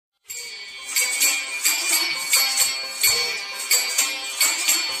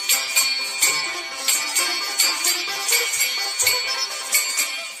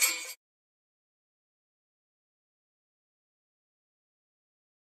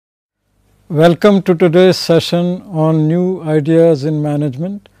Welcome to today's session on new ideas in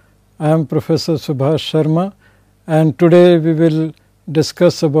management. I am Professor Subhash Sharma, and today we will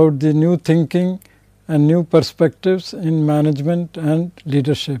discuss about the new thinking and new perspectives in management and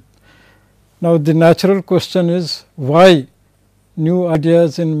leadership. Now, the natural question is why new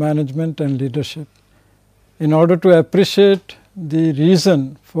ideas in management and leadership? In order to appreciate the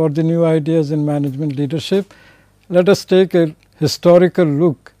reason for the new ideas in management leadership, let us take a historical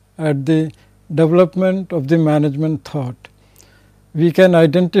look at the development of the management thought. We can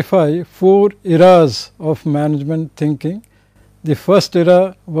identify 4 eras of management thinking. The first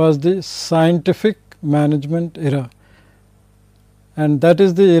era was the scientific management era, and that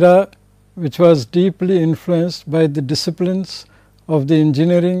is the era which was deeply influenced by the disciplines of the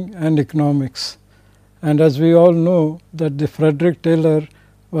engineering and economics. And as we all know that the Frederick Taylor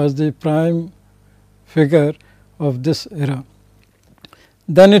was the prime figure of this era.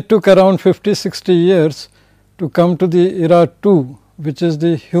 Then it took around 50-60 years to come to the era 2, which is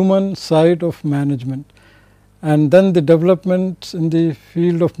the human side of management. And then the developments in the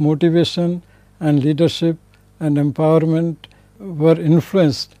field of motivation and leadership and empowerment were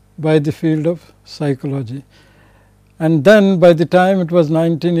influenced by the field of psychology. And then by the time it was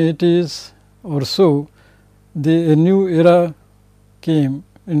 1980s or so, a new era came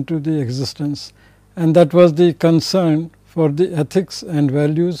into the existence, and that was the concern for the ethics and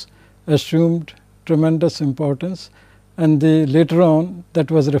values assumed tremendous importance, and later on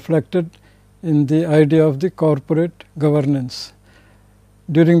that was reflected in the idea of the corporate governance.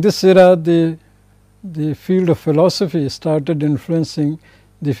 During this era, the field of philosophy started influencing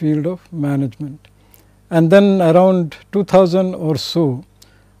the field of management. And then around 2000 or so,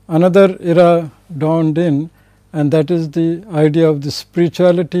 another era dawned in, and that is the idea of the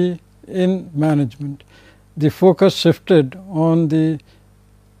spirituality in management. The focus shifted on the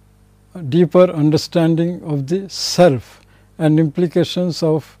deeper understanding of the self and implications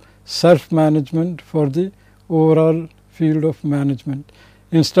of self-management for the overall field of management.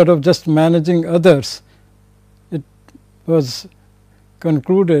 Instead of just managing others, it was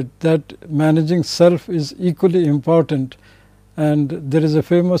concluded that managing self is equally important, and there is a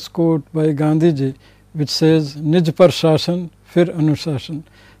famous quote by Gandhiji which says, "Nij par shashan, fir anushasan."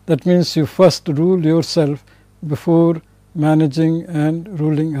 That means you first rule yourself before managing and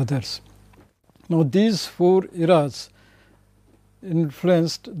ruling others. Now, these 4 eras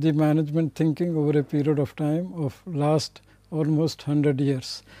influenced the management thinking over a period of time of last almost 100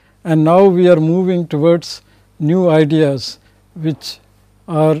 years. And now we are moving towards new ideas which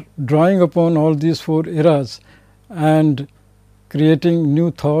are drawing upon all these 4 eras and creating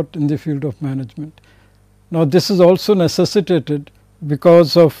new thought in the field of management. Now, this is also necessitated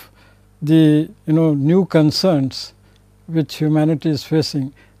because of the new concerns which humanity is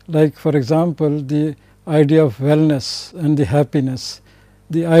facing, like for example the idea of wellness and the happiness.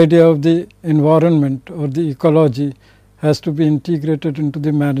 The idea of the environment or the ecology has to be integrated into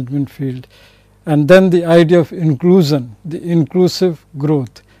the management field, and then the idea of inclusion, the inclusive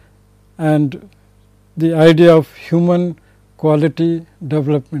growth, and the idea of human quality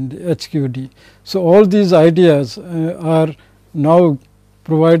development, the HQD. So, all these ideas are now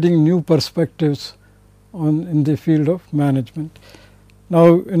providing new perspectives in the field of management.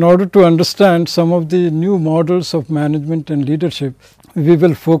 Now, in order to understand some of the new models of management and leadership, we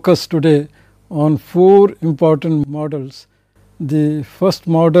will focus today on 4 important models. The first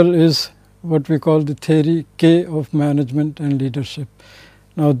model is what we call the theory K of management and leadership.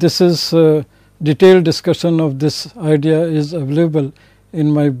 Now, this is detailed discussion of this idea is available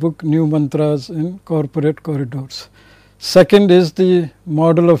in my book New Mantras in Corporate Corridors. Second is the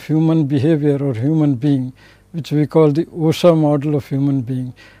model of human behavior or human being, which we call the OSHA model of human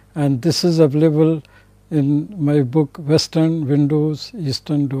being, and this is available in my book Western Windows,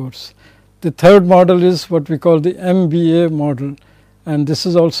 Eastern Doors. The third model is what we call the MBA model, and this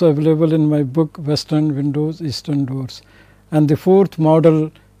is also available in my book Western Windows, Eastern Doors. And the fourth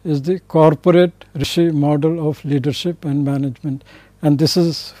model is the corporate Rishi model of leadership and management, and this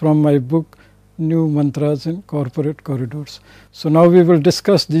is from my book New Mantras in Corporate Corridors. So, now we will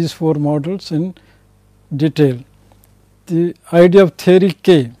discuss these 4 models in detail. The idea of theory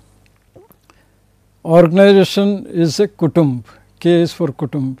K. Organization is a kutumb. K is for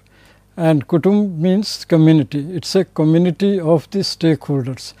kutumb, and kutumb means community. It is a community of the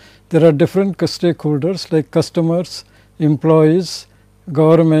stakeholders. There are different stakeholders like customers, employees,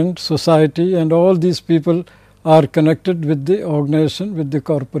 government, society, and all these people are connected with the organization, with the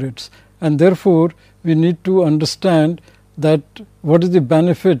corporates, and therefore we need to understand that what is the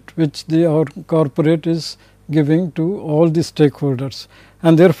benefit which the corporate is giving to all the stakeholders,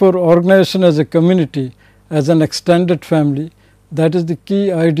 and therefore organization as a community, as an extended family, that is the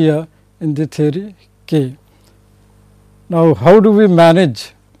key idea in the theory K. Now, how do we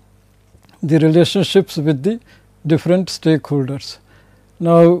manage the relationships with the different stakeholders?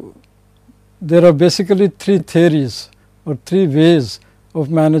 Now, there are basically three theories or three ways of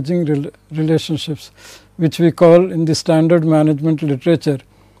managing relationships, which we call in the standard management literature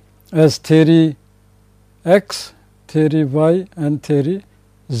as theory X, theory Y, and theory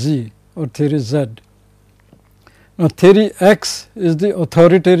Z or theory Z. Now, theory X is the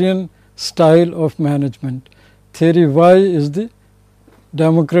authoritarian style of management, theory Y is the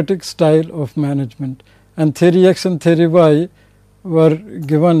democratic style of management, and theory X and theory Y were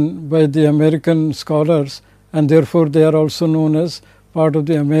given by the American scholars, and therefore, they are also known as part of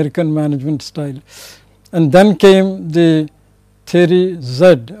the American management style. And then came the theory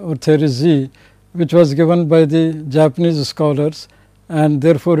Z or theory Z, which was given by the Japanese scholars, and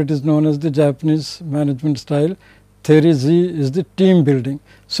therefore, it is known as the Japanese management style. Theory Z is the team building.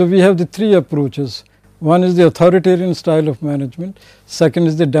 So, we have the three approaches. One is the authoritarian style of management, second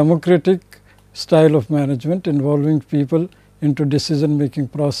is the democratic style of management involving people into decision making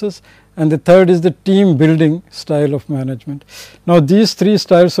process, and the third is the team building style of management. Now, these three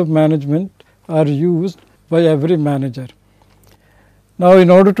styles of management are used by every manager. Now,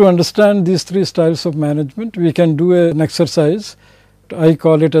 in order to understand these three styles of management, we can do an exercise. I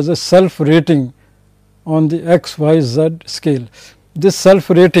call it as a self rating on the X, Y, Z scale. This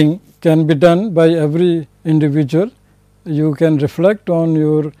self rating can be done by every individual. You can reflect on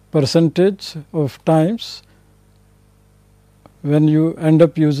your percentage of times when you end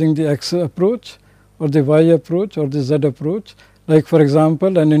up using the X approach or the Y approach or the Z approach. Like for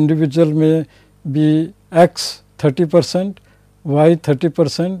example, an individual may be X 30%, Y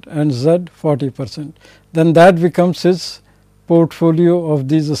 30% and Z 40%. Then that becomes his portfolio of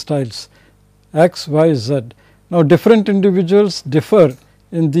these styles X, Y, Z. Now, different individuals differ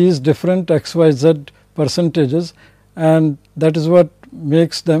in these different X, Y, Z percentages, and that is what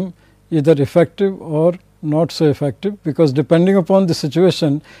makes them either effective or not so effective, because depending upon the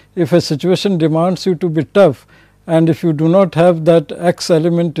situation, if a situation demands you to be tough and if you do not have that X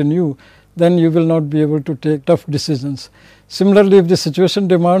element in you, then you will not be able to take tough decisions. Similarly, if the situation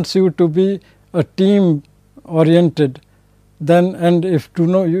demands you to be a team oriented, then and if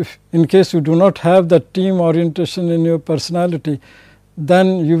in case you do not have that team orientation in your personality,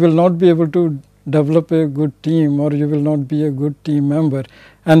 then you will not be able to develop a good team or you will not be a good team member.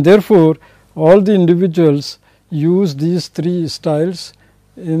 And therefore, all the individuals use these three styles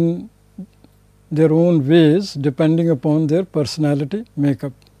in their own ways depending upon their personality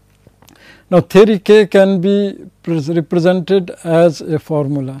makeup. Now, theory K can be represented as a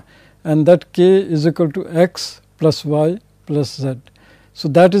formula, and that K is equal to X plus Y plus Z. So,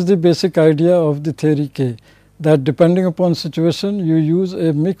 that is the basic idea of the theory K, that depending upon situation you use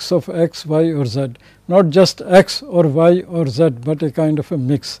a mix of X, Y or Z, not just X or Y or Z, but a kind of a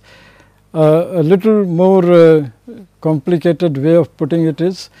mix. A little more complicated way of putting it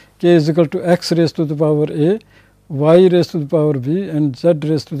is K is equal to X raised to the power A, Y raised to the power B and Z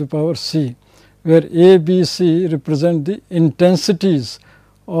raised to the power C, where A, B, C represent the intensities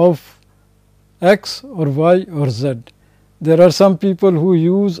of X or Y or Z. There are some people who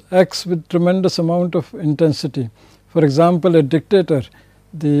use X with tremendous amount of intensity. For example, a dictator,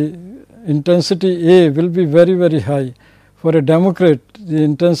 the intensity A will be very, very high. For a democrat, the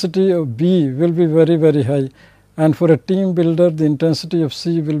intensity of B will be very, very high, and for a team builder, the intensity of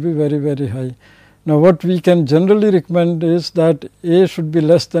C will be very, very high. Now, what we can generally recommend is that A should be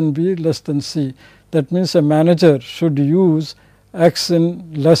less than B, less than C. That means a manager should use X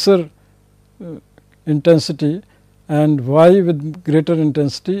in lesser intensity and Y with greater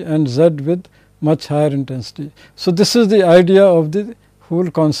intensity and Z with much higher intensity. So, this is the idea of the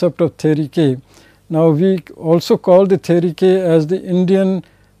whole concept of theory K. Now, we also call the theory K as the Indian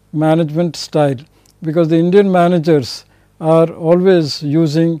management style, because the Indian managers are always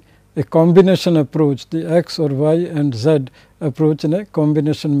using a combination approach, the X or Y and Z approach in a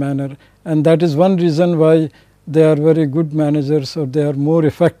combination manner, and that is one reason why they are very good managers or they are more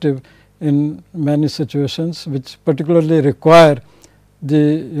effective in many situations, which particularly require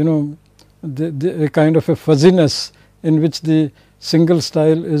the a kind of a fuzziness in which the single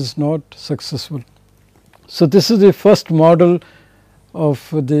style is not successful. So, this is the first model of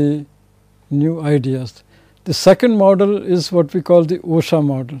the new ideas. The second model is what we call the OSHA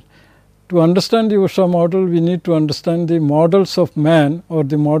model. To understand the OSHA model, we need to understand the models of man or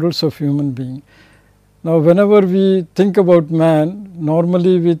the models of human being. Now, whenever we think about man,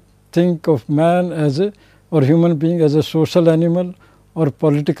 normally we think of man as a or human being as a social animal or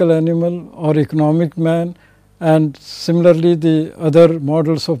political animal or economic man, and similarly the other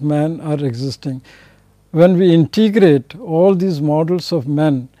models of man are existing. When we integrate all these models of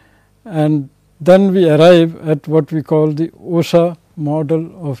man, and then we arrive at what we call the OSHA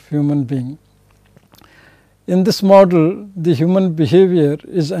model of human being. In this model, the human behavior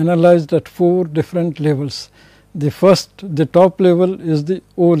is analyzed at 4 different levels. The top level is the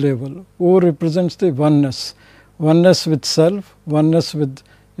O level. O represents the oneness, oneness with self, oneness with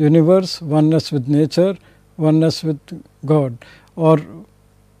universe, oneness with nature, oneness with God, or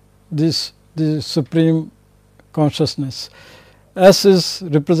the supreme consciousness. S is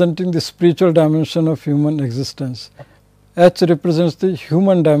representing the spiritual dimension of human existence. H represents the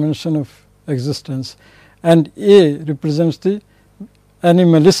human dimension of existence, and A represents the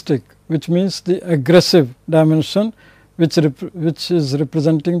animalistic, which means the aggressive dimension, which is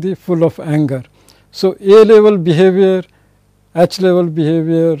representing the full of anger. So, A level behavior, H level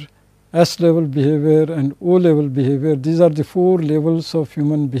behavior, S level behavior and O level behavior, these are the 4 levels of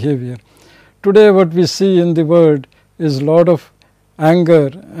human behavior. Today what we see in the world is a lot of anger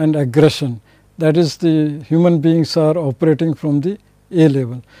and aggression, that is, the human beings are operating from the A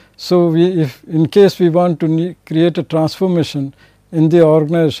level. So, if in case we want to create a transformation in the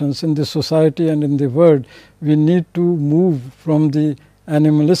organizations, in the society and in the world, we need to move from the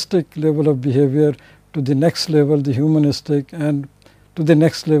animalistic level of behavior to the next level, the humanistic, and to the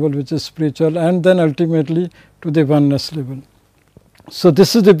next level, which is spiritual, and then ultimately to the oneness level. So,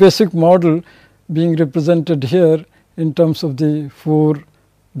 this is the basic model being represented here in terms of the 4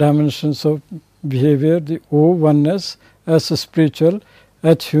 dimensions of behavior, the O oneness, S spiritual,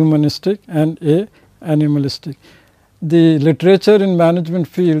 H humanistic and A animalistic. The literature in management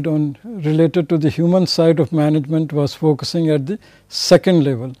field on related to the human side of management was focusing at the 2nd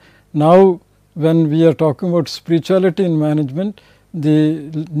level. Now, when we are talking about spirituality in management,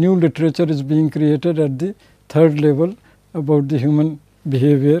 the new literature is being created at the 3rd level about the human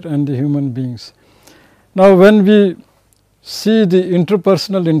behavior and the human beings. Now, when we see the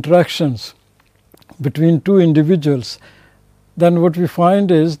interpersonal interactions between 2 individuals, then what we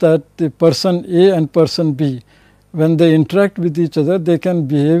find is that the person A and person B, when they interact with each other, they can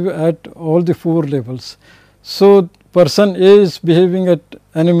behave at all the 4 levels. So, person A is behaving at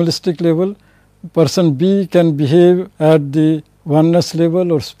animalistic level, person B can behave at the oneness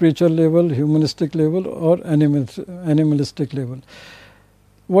level or spiritual level, humanistic level or animalistic level.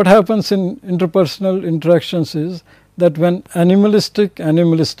 What happens in interpersonal interactions is that when animalistic,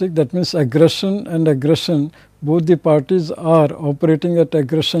 that means aggression and aggression, both the parties are operating at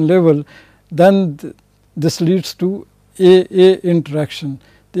aggression level, then this leads to AA interaction,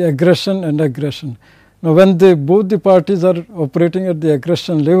 the aggression and aggression. Now, when both the parties are operating at the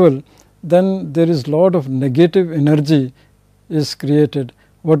aggression level, then there is lot of negative energy is created,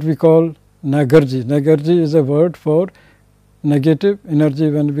 what we call nagarji. Nagarji is a word for negative energy.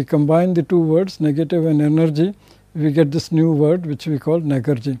 When we combine the 2 words, negative and energy, we get this new word which we call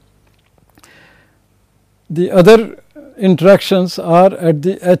nagarji. The other interactions are at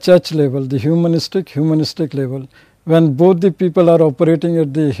the HH level, the humanistic level, when both the people are operating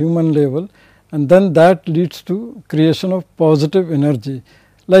at the human level, and then that leads to creation of positive energy.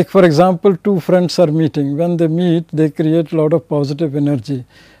 Like for example, 2 friends are meeting, when they meet they create a lot of positive energy.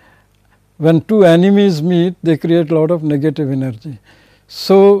 When 2 enemies meet, they create a lot of negative energy.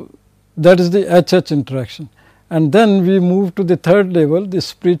 So, that is the HH interaction. And then we move to the 3rd level, the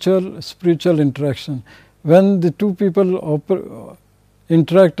spiritual interaction. When the 2 people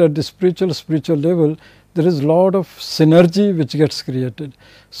interact at the spiritual level, there is a lot of synergy which gets created.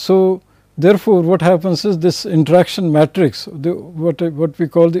 So, therefore, what happens is this interaction matrix, what we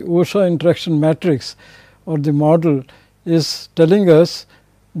call the OSHA interaction matrix or the model, is telling us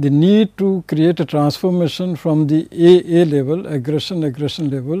the need to create a transformation from the AA level, aggression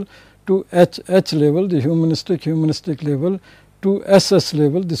level, to HH level, the humanistic level, to SS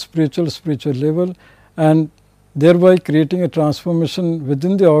level, the spiritual level, and thereby creating a transformation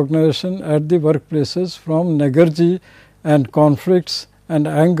within the organization at the workplaces from nagarji and conflicts and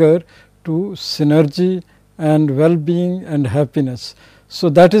anger to synergy and well-being and happiness. So,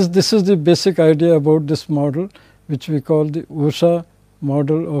 this is the basic idea about this model, which we call the OSHA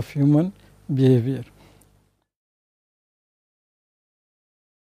model of human behavior.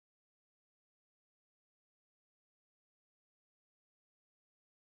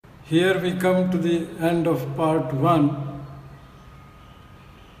 Here we come to the end of part 1.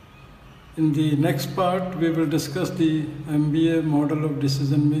 In the next part, we will discuss the MBA model of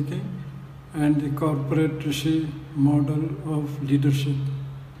decision making and the corporate Rishi model of leadership.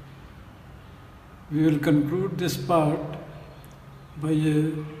 We will conclude this part by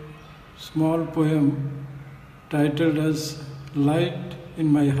a small poem titled as Light in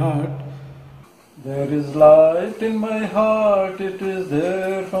My Heart. There is light in my heart, it is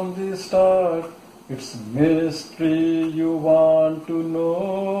there from the start. It's mystery you want to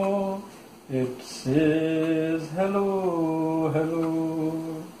know. It says hello,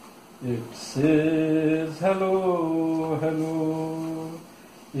 hello. It says hello, hello.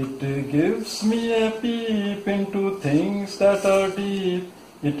 It gives me a peep into things that are deep.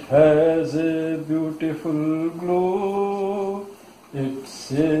 It has a beautiful glow. It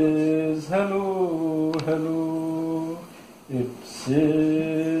says hello, hello. It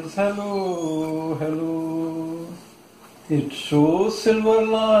says hello, hello. It shows silver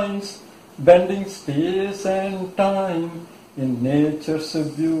lines bending space and time in nature's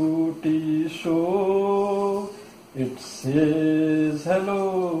beauty show. It says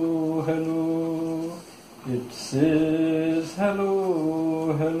hello, hello. It says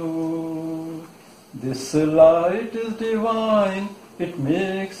hello, hello. This light is divine, it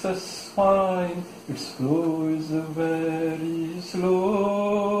makes us fine. Its flow is very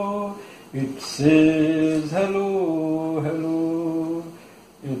slow. It says hello, hello.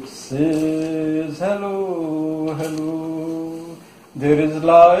 It says hello, hello. There is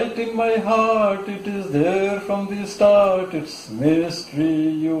light in my heart, it is there from the start. It's mystery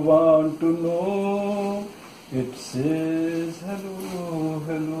you want to know. It says hello,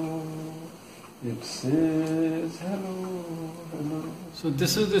 hello. It says hello, hello. So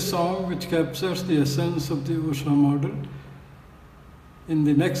this is the song which captures the essence of the Osha model. In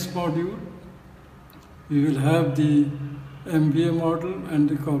the next module, we will have the MBA model and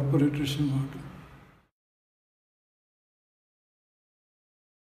the corporate issue model.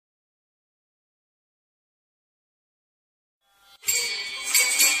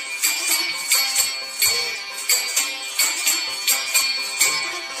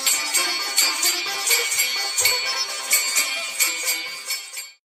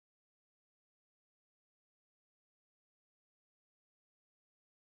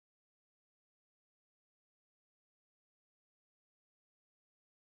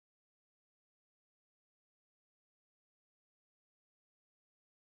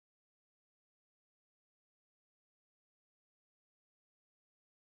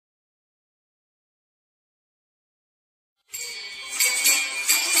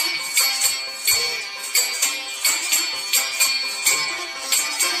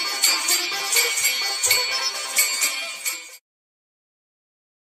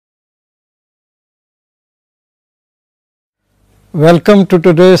 Welcome to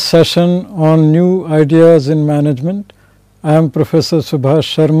today's session on new ideas in management. I am Professor Subhash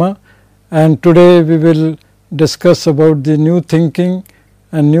Sharma, and today we will discuss about the new thinking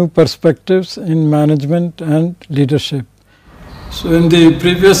and new perspectives in management and leadership. So in the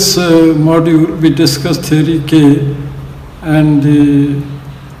previous module we discussed theory K and the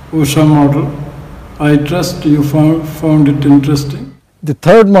Osha model. I trust you found it interesting. The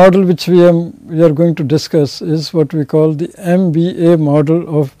third model which we are going to discuss is what we call the MBA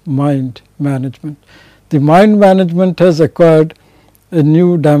model of mind management. The mind management has acquired a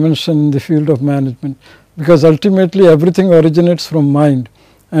new dimension in the field of management, because ultimately everything originates from mind,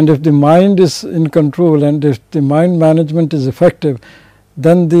 and if the mind is in control and if the mind management is effective,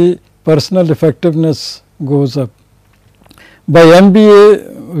 then the personal effectiveness goes up. By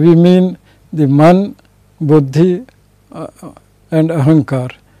MBA we mean the man, buddhi and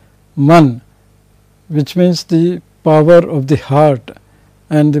ahankar. Man, which means the power of the heart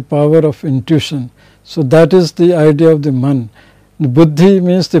and the power of intuition. So that is the idea of the man. The buddhi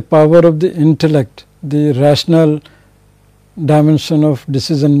means the power of the intellect, the rational dimension of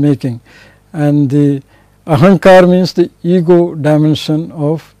decision making, and the ahankar means the ego dimension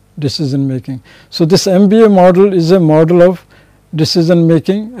of decision making. So this MBA model is a model of decision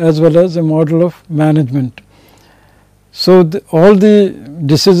making as well as a model of management. So all the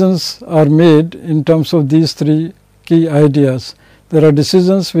decisions are made in terms of these three key ideas. There are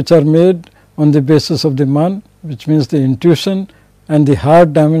decisions which are made on the basis of the man, which means the intuition, and the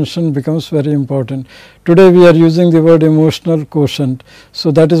heart dimension becomes very important. Today we are using the word emotional quotient.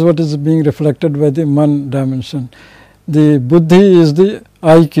 So that is what is being reflected by the man dimension. The buddhi is the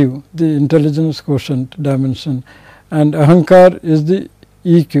IQ, the intelligence quotient dimension, and ahankar is the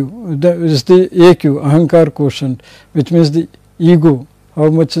EQ, is the AQ, ahankar quotient, which means the ego,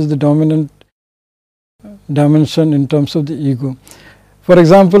 how much is the dominant dimension in terms of the ego. For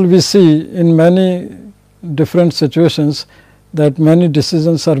example, we see in many different situations that many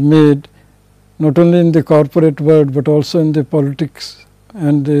decisions are made not only in the corporate world but also in the politics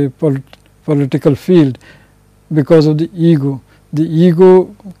and the political field because of the ego. The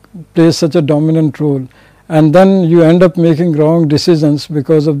ego plays such a dominant role, and then you end up making wrong decisions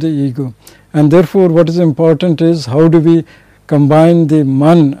because of the ego. And therefore, what is important is how do we combine the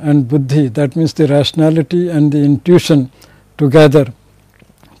man and buddhi, that means the rationality and the intuition together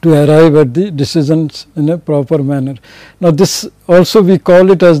to arrive at the decisions in a proper manner. Now, this also we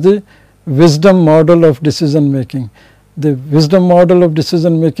call it as the wisdom model of decision making. The wisdom model of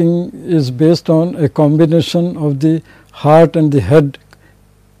decision making is based on a combination of the heart and the head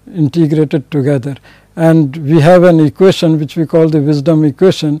integrated together. And we have an equation which we call the wisdom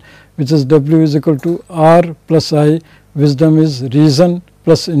equation, which is W is equal to R plus I. Wisdom is reason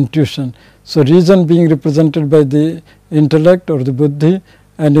plus intuition. So, reason being represented by the intellect or the buddhi,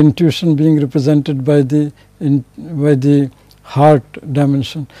 and intuition being represented by the heart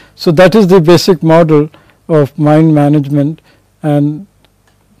dimension. So, that is the basic model of mind management, and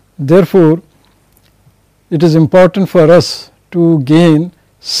therefore, it is important for us to gain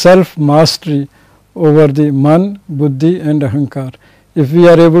self mastery over the man, buddhi and ahankar. If we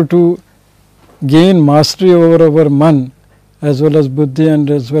are able to gain mastery over our man as well as buddhi and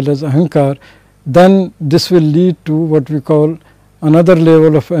as well as ahankar, then this will lead to what we call another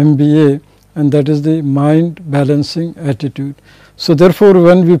level of MBA, and that is the mind balancing attitude. So, therefore,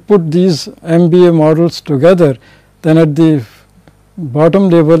 when we put these MBA models together, then at the bottom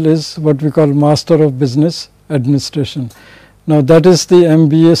level is what we call Master of Business Administration. Now, that is the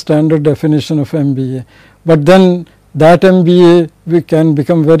MBA standard definition of MBA, but then that MBA we can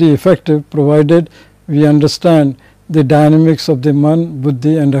become very effective provided we understand the dynamics of the man,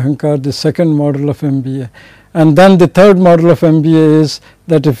 buddhi and ahankar, the second model of MBA. And then the third model of MBA is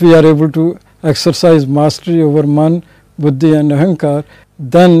that if we are able to exercise mastery over man, buddhi and ahankar,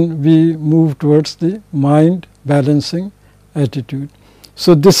 then we move towards the mind balancing attitude.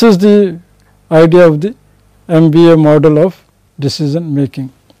 So, this is the idea of the MBA model of decision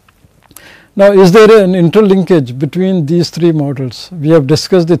making. Now, is there an interlinkage between these three models? We have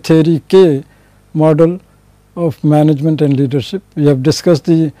discussed the theory K model of management and leadership. We have discussed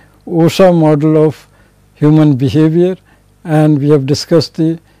the OSHA model of human behavior, and we have discussed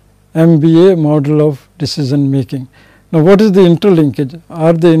the MBA model of decision making. Now, what is the interlinkage?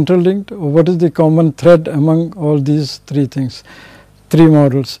 Are they interlinked, or what is the common thread among all these three things, three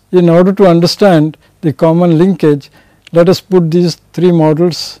models? In order to understand the common linkage, let us put these three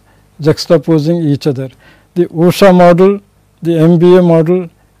models juxtaposing each other: the OSHA model, the MBA model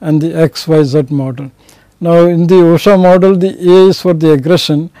and the XYZ model. Now, in the OSHA model, the A is for the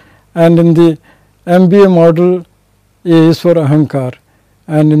aggression, and in the MBA model, A is for ahankar,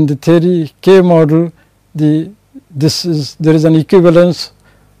 and in the theory K model, there is an equivalence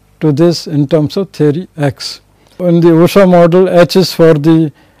to this in terms of theory X. In the OSHA model, H is for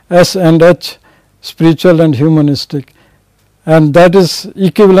the S and H, spiritual and humanistic, and that is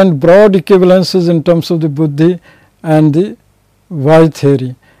equivalent, broad equivalences in terms of the buddhi and the Y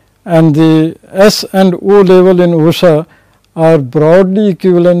theory. And the S and O level in OSHA are broadly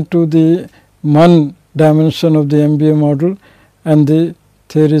equivalent to the man dimension of the MBA model and the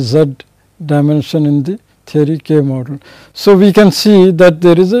theory Z dimension in the theory K model. So, we can see that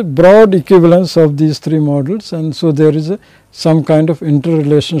there is a broad equivalence of these three models, and so there is some kind of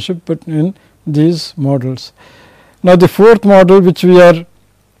interrelationship between these models. Now, the fourth model which we are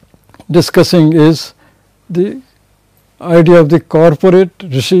discussing is the idea of the corporate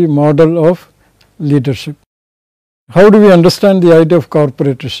rishi model of leadership. How do we understand the idea of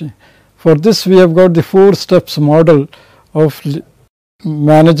corporate rishi? For this, we have got the 4 steps model of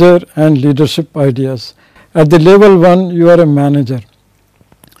manager and leadership ideas. At the level 1, you are a manager.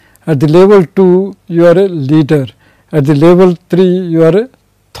 At the level 2, you are a leader. At the level 3, you are a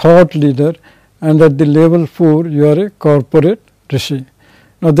thought leader, and at the level 4, you are a corporate rishi.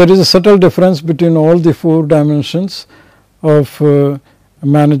 Now, there is a subtle difference between all the 4 dimensions of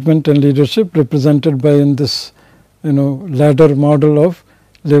management and leadership represented by in this ladder model of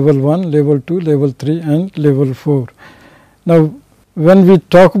level 1, level 2, level 3 and level 4. Now, when we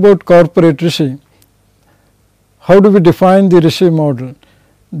talk about corporate rishi, how do we define the rishi model?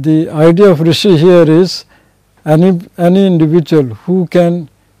 The idea of rishi here is any individual who can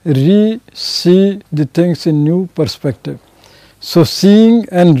re-see the things in new perspective. So, seeing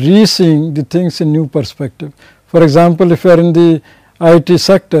and re-seeing the things in new perspective. For example, if you are in the IT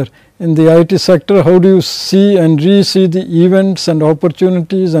sector, how do you see and re-see the events and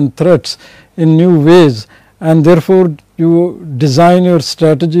opportunities and threats in new ways, and therefore, you design your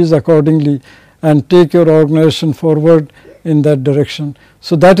strategies accordingly and take your organization forward in that direction.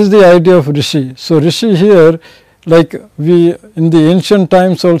 So, that is the idea of rishi. So, rishi here like we in the ancient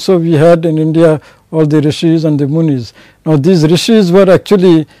times also we had in India all the rishis and the munis. Now these rishis were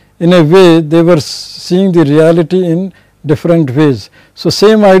actually, in a way, they were seeing the reality in different ways. So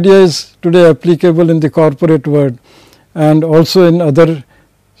same idea is today applicable in the corporate world and also in other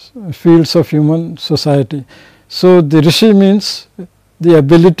fields of human society. So the rishi means the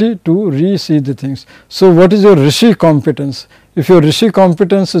ability to re-see the things. So what is your rishi competence? If your rishi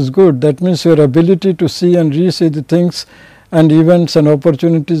competence is good, that means your ability to see and re-see the things and events and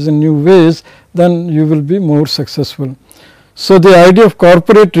opportunities in new ways, then you will be more successful. So the idea of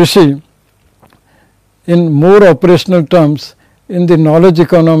corporate rishi in more operational terms in the knowledge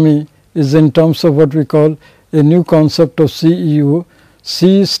economy is in terms of what we call a new concept of CEO.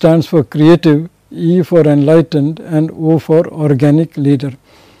 C stands for creative, E for enlightened, and O for organic leader.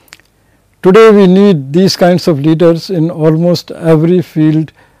 Today we need these kinds of leaders in almost every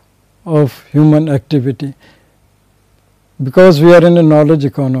field of human activity, because we are in a knowledge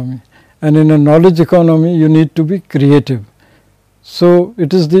economy, and in a knowledge economy you need to be creative. So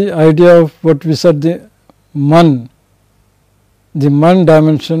it is the idea of what we said, the man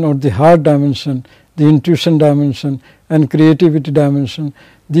dimension or the heart dimension, the intuition dimension and creativity dimension.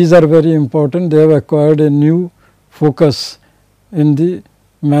 These are very important. They have acquired a new focus in the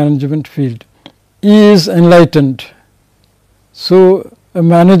management field. E is enlightened. So a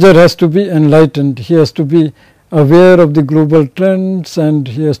manager has to be enlightened. He has to be aware of the global trends and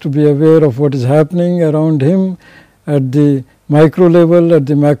he has to be aware of what is happening around him at the micro level, at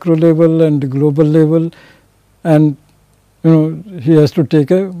the macro level and the global level, and he has to take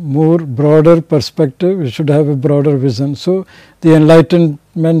a more broader perspective. He should have a broader vision. So the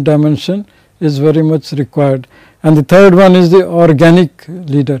enlightenment dimension is very much required. And the third one is the organic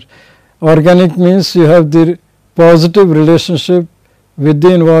leader. Organic means you have the positive relationship with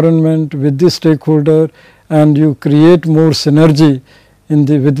the environment, with the stakeholder, and you create more synergy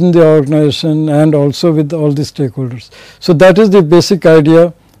within the organization and also with all the stakeholders. So that is the basic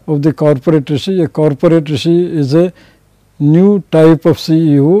idea of the corporate rishi. A corporate rishi is a new type of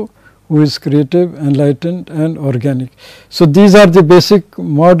CEO who is creative, enlightened and organic. So these are the basic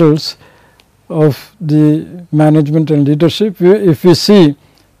models of the management and leadership. If we see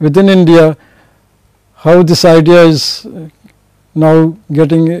within India how this idea is now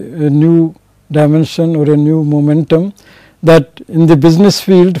getting a new dimension or a new momentum, that in the business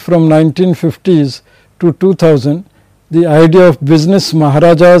field from 1950s to 2000, the idea of business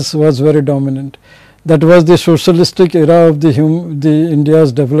Maharajas was very dominant. That was the socialistic era of the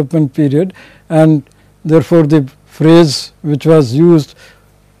India's development period, and therefore the phrase which was used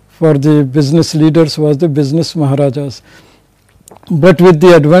for the business leaders was the business Maharajas. But with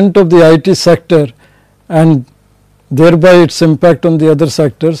the advent of the IT sector and thereby its impact on the other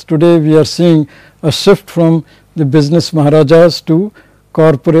sectors, today we are seeing a shift from the business Maharajas to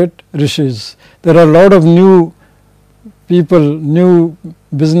corporate rishis. There are a lot of new people, new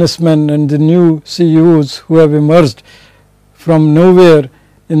businessmen and the new CEOs who have emerged from nowhere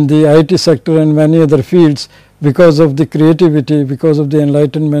in the IT sector and many other fields because of the creativity, because of the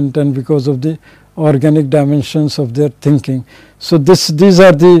enlightenment and because of the organic dimensions of their thinking. So these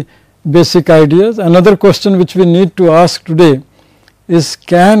are the basic ideas. Another question which we need to ask today is,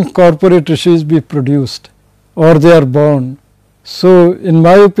 can corporate rishis be produced or they are born? So in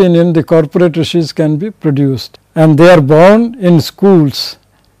my opinion, the corporate rishis can be produced and they are born in schools,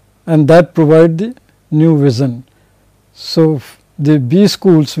 and that provide the new vision. So the B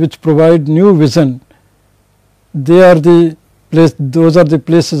schools which provide new vision, they are those are the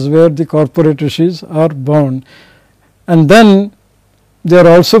places where the corporate rishis are born, and then they are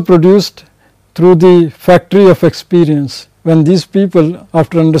also produced through the factory of experience. When these people,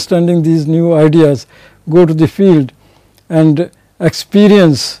 after understanding these new ideas, go to the field and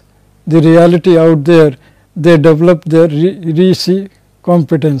experience the reality out there, they develop their re-see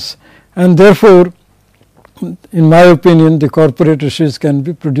competence, and therefore in my opinion the corporate rishis can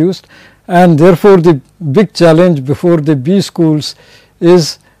be produced. And therefore the big challenge before the B schools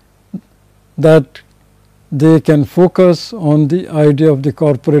is that they can focus on the idea of the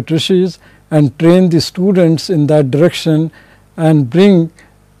corporate rishis and train the students in that direction and bring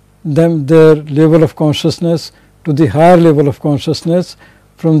them their level of consciousness to the higher level of consciousness,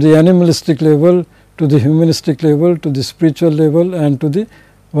 from the animalistic level to the humanistic level to the spiritual level and to the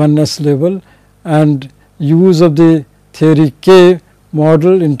oneness level, and use of the theory K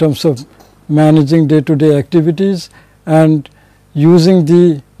model in terms of managing day-to-day activities and using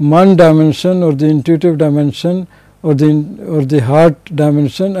the man dimension or the intuitive dimension or the heart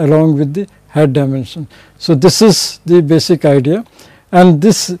dimension along with the head dimension. So this is the basic idea, and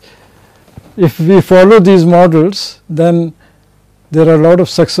this if we follow these models, then there are a lot of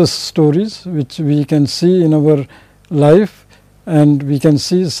success stories which we can see in our life, and we can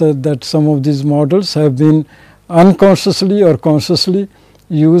see that some of these models have been unconsciously or consciously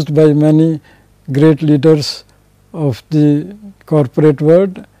used by many great leaders of the corporate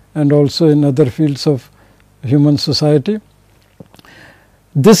world and also in other fields of human society.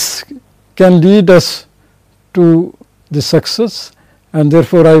 This can lead us to the success, and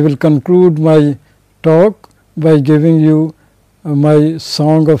therefore I will conclude my talk by giving you my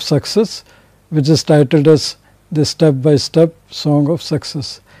song of success, which is titled as the step by step song of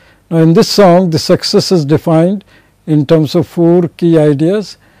success. Now, in this song, the success is defined in terms of 4 key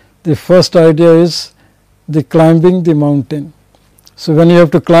ideas. The first idea is the climbing the mountain. So, when you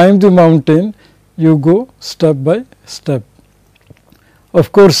have to climb the mountain, you go step by step.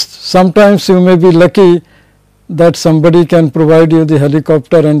 Of course, sometimes you may be lucky that somebody can provide you the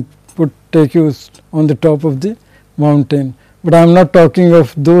helicopter and take you on the top of the mountain. But I am not talking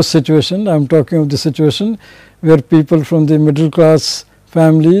of those situations. I am talking of the situation where people from the middle class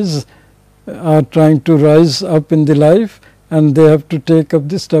families are trying to rise up in the life, and they have to take up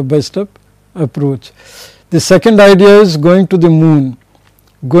the step by step approach. The second idea is going to the moon.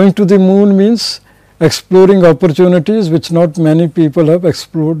 Going to the moon means exploring opportunities which not many people have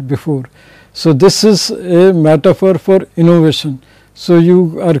explored before. So, this is a metaphor for innovation. So,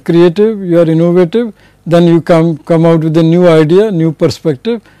 you are creative, you are innovative, then you come out with a new idea, new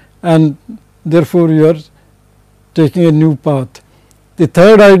perspective, and therefore, you are taking a new path. The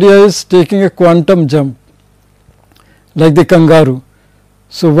third idea is taking a quantum jump, like the kangaroo.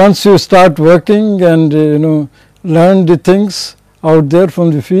 So, once you start working and learn the things out there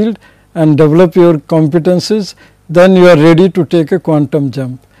from the field and develop your competencies, then you are ready to take a quantum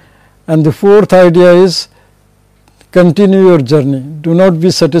jump. And the fourth idea is continue your journey. Do not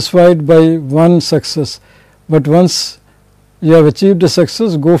be satisfied by one success, but once you have achieved a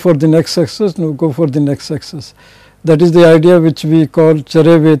success, go for the next success, go for the next success. That is the idea which we call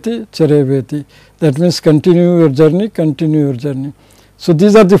chareveti, chareveti. That means continue your journey, continue your journey. So,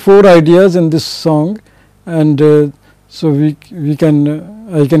 these are the 4 ideas in this song, and so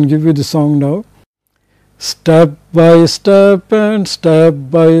I can give you the song now. Step by step and step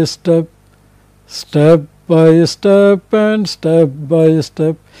by step, step by step and step by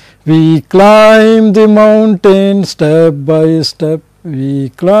step, we climb the mountain step by step. We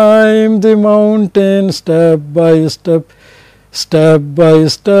climb the mountain step by step, step by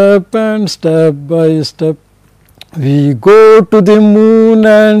step and step by step. We go to the moon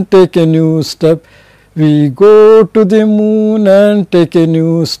and take a new step. We go to the moon and take a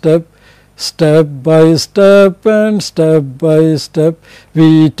new step. Step by step and step by step,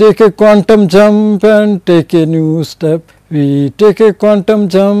 we take a quantum jump and take a new step. We take a quantum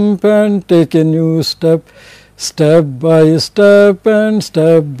jump and take a new step. Step by step and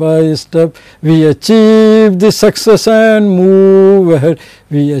step by step, we achieve the success and move ahead.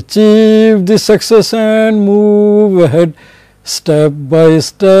 We achieve the success and move ahead. Step by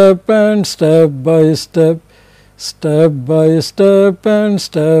step and step by step, step by step and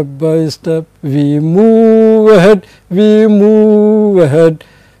step by step, we move ahead, we move ahead.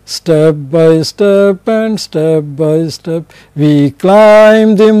 Step by step and step by step, we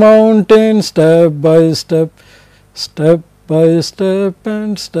climb the mountain step by step. Step by step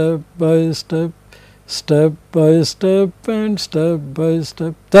and step by step, step by step and step by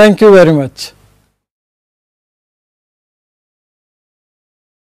step. Thank you very much.